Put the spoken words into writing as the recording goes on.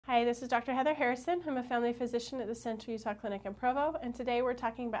Hi, this is Dr. Heather Harrison. I'm a family physician at the Central Utah Clinic in Provo, and today we're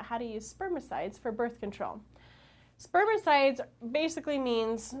talking about how to use spermicides for birth control. Spermicides basically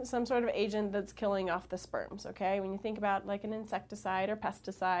means some sort of agent that's killing off the sperms, okay? When you think about like an insecticide or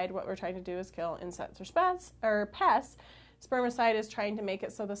pesticide, what we're trying to do is kill insects or pests. Spermicide is trying to make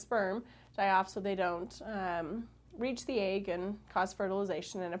it so the sperm die off so they don't reach the egg and cause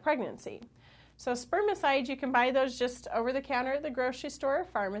fertilization in a pregnancy. So spermicides, you can buy those just over the counter at the grocery store or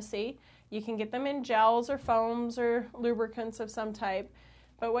pharmacy. You can get them in gels or foams or lubricants of some type.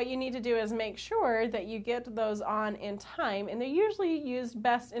 But what you need to do is make sure that you get those on in time, and they're usually used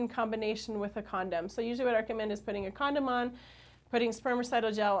best in combination with a condom. So usually what I recommend is putting a condom on, putting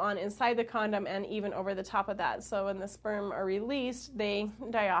spermicidal gel on inside the condom and even over the top of that. So when the sperm are released, they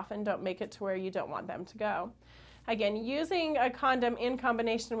die off and don't make it to where you don't want them to go. Again, using a condom in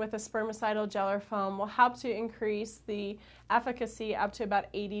combination with a spermicidal gel or foam will help to increase the efficacy up to about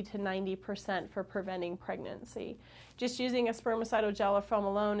 80 to 90% for preventing pregnancy. Just using a spermicidal gel or foam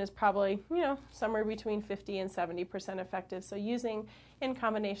alone is probably, somewhere between 50 and 70% effective. So using in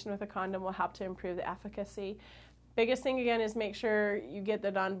combination with a condom will help to improve the efficacy. Biggest thing again is make sure you get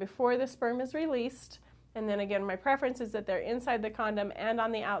that on before the sperm is released. And then again, my preference is that they're inside the condom and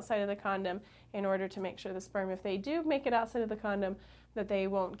on the outside of the condom in order to make sure the sperm, if they do make it outside of the condom, that they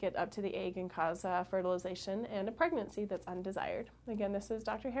won't get up to the egg and cause fertilization and a pregnancy that's undesired. Again, this is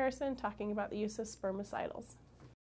Dr. Harrison talking about the use of spermicidals.